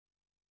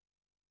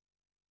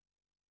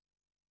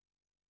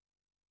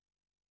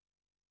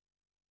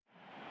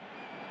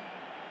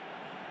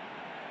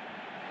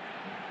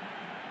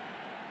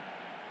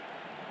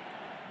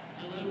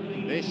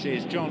This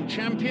is John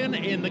Champion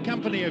in the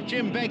company of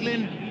Jim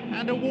Beglin,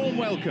 and a warm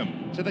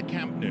welcome to the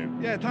Camp Nou.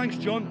 Yeah, thanks,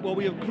 John. Well,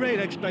 we have great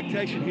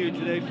expectation here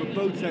today for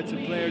both sets of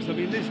players. I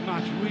mean, this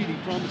match really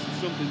promises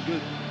something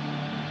good.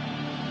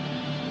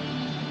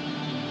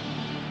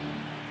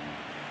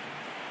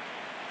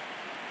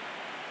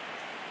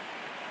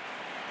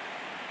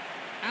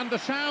 And the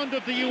sound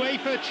of the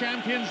UEFA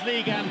Champions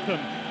League anthem,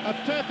 a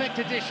perfect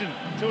addition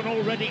to an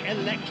already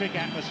electric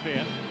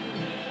atmosphere.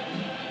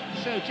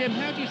 So, Jim,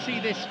 how do you see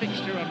this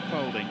fixture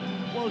unfolding?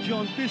 Well,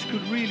 John, this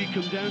could really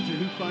come down to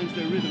who finds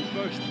their rhythm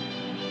first.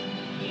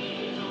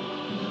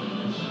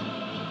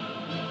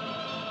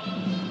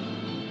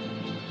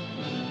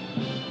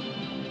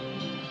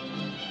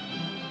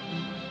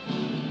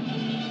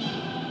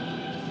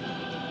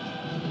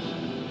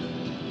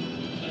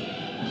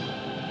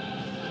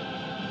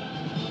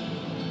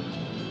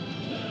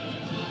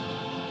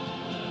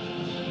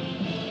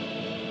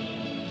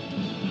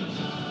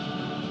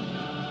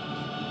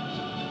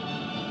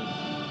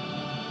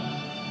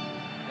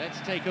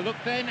 Let's take a look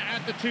then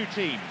at the two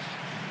teams.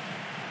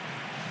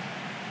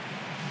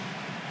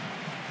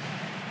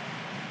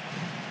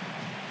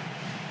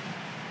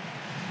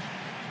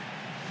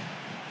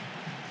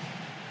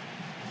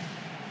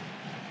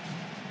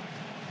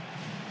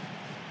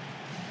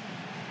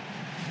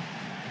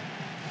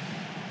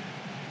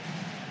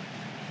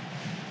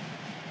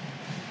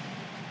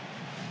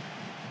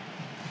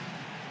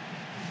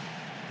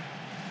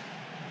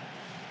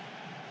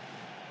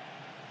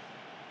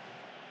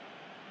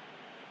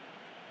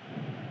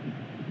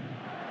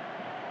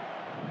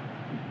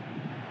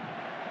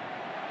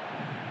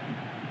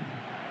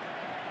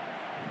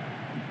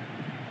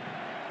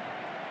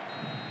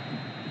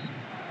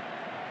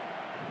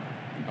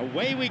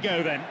 Away we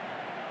go then.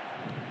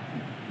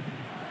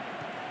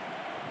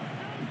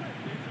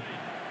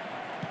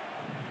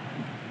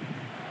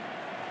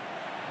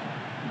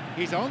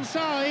 He's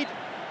onside.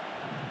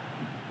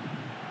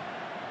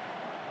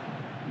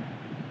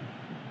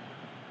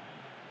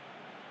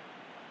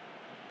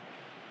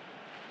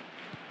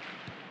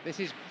 This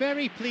is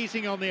very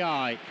pleasing on the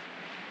eye.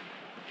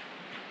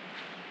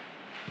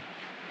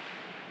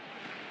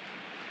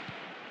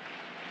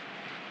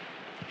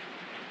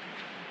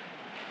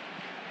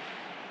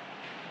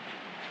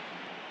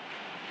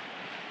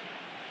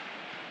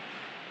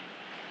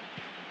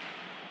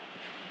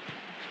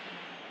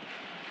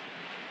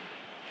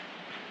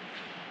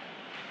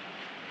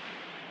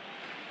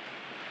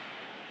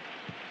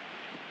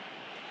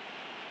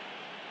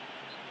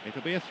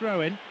 It'll be a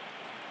throw-in.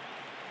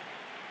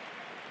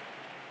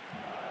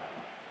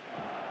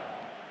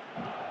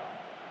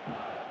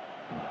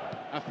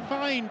 A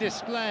fine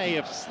display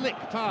of slick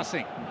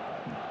passing.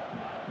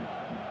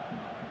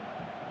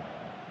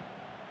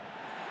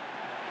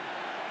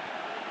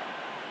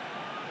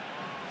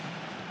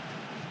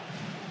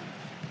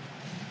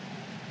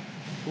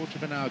 Quarter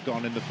of an hour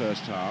gone in the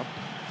first half.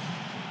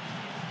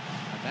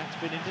 And that's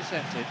been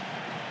intercepted.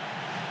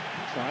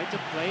 Tried to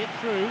play it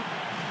through.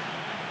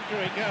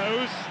 Here it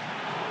goes.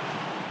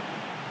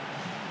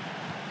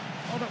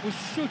 Oh, that was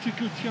such a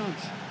good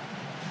chance.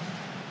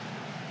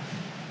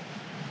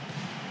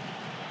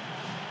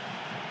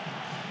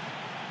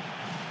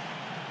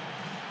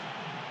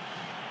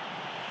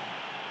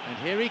 And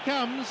here he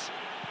comes.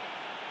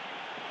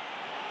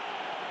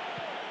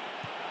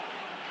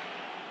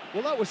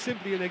 Well, that was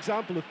simply an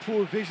example of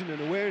poor vision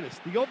and awareness.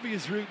 The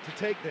obvious route to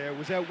take there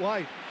was out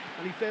wide,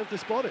 and he failed to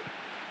spot it.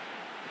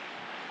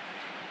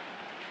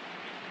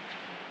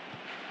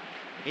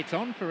 It's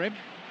on for him.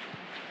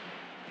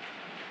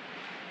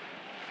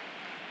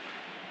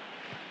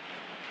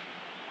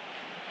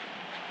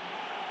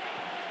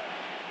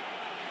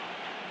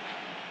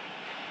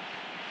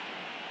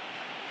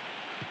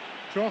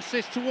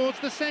 Crosses towards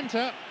the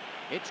centre.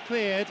 It's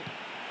cleared.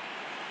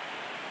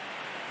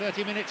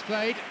 30 minutes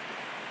played.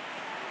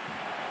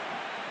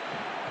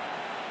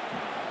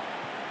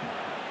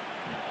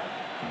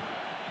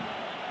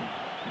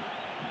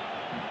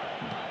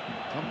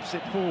 Pumps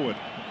it forward.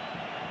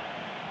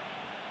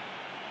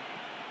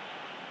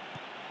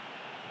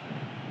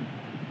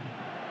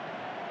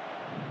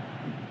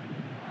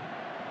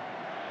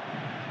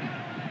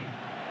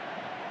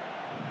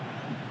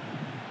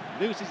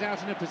 Loses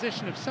out in a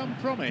position of some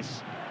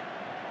promise.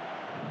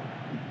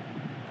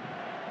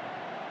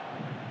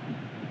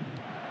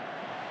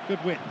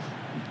 Good width.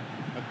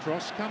 A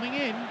cross coming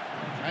in,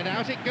 and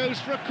out it goes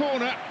for a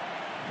corner.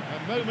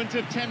 A moment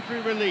of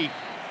temporary relief.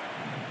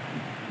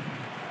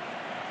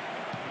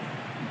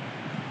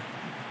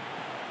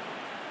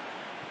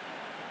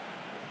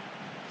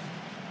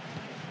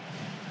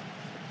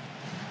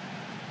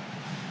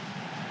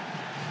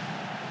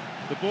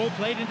 The ball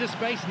played into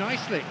space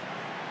nicely.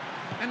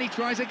 And he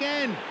tries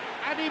again,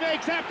 and he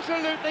makes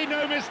absolutely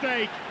no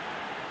mistake.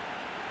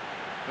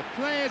 The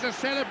players are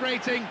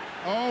celebrating.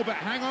 Oh, but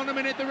hang on a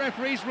minute, the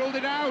referee's ruled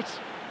it out.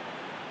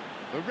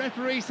 The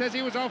referee says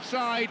he was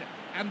offside,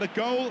 and the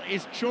goal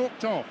is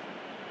chalked off.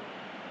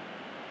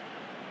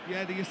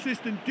 Yeah, the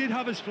assistant did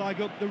have his flag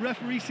up. The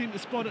referee seemed to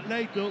spot it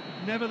late, though.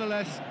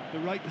 Nevertheless, the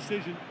right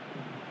decision.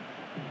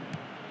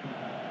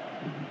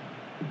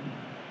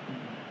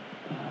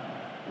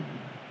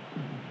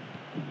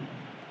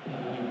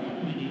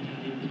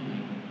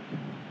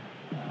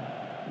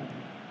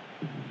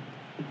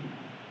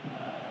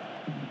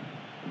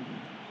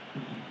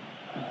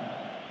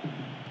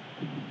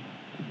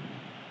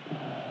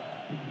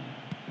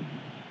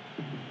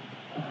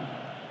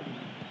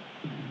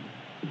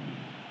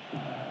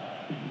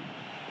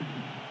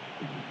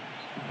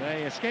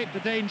 They escaped the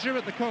danger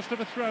at the cost of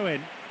a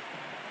throw-in.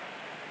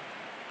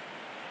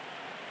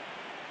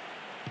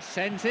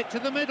 Sends it to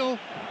the middle.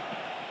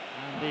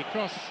 And the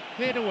cross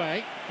cleared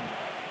away.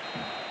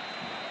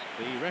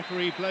 The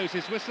referee blows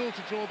his whistle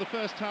to draw the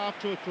first half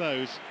to a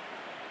close.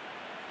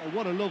 Oh,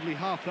 what a lovely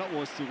half that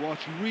was to watch.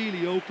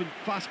 Really open,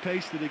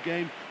 fast-paced to the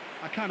game.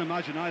 I can't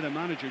imagine either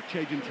manager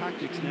changing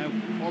tactics now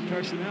or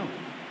personnel.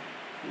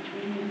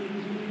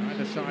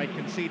 Either side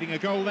conceding a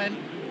goal then.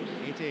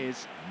 It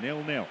is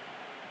 0-0.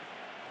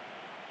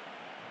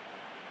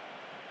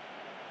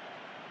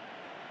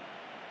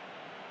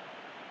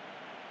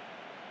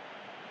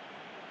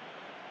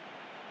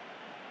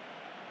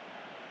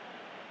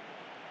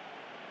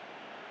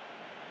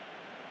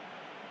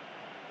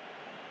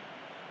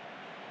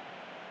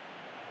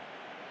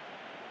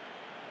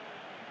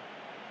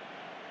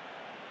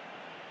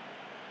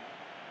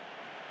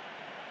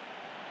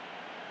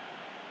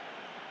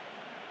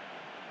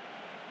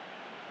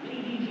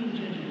 Ladies and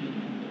gentlemen.